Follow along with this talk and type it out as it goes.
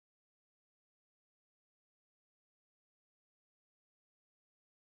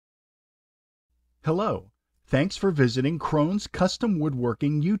Hello, thanks for visiting Crone's Custom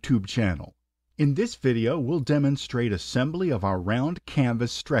Woodworking YouTube channel. In this video, we'll demonstrate assembly of our round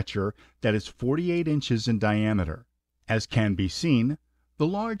canvas stretcher that is 48 inches in diameter. As can be seen, the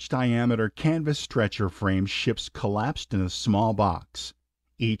large diameter canvas stretcher frame ships collapsed in a small box.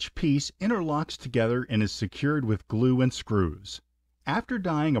 Each piece interlocks together and is secured with glue and screws. After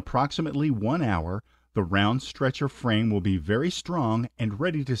dyeing approximately 1 hour, the round stretcher frame will be very strong and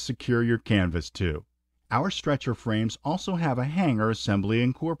ready to secure your canvas to. Our stretcher frames also have a hanger assembly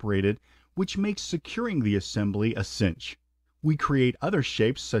incorporated, which makes securing the assembly a cinch. We create other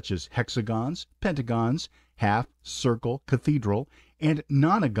shapes such as hexagons, pentagons, half, circle, cathedral, and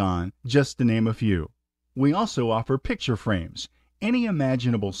nonagon, just to name a few. We also offer picture frames, any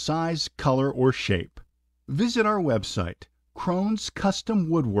imaginable size, color, or shape. Visit our website,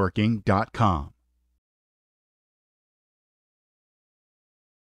 cronescustomwoodworking.com.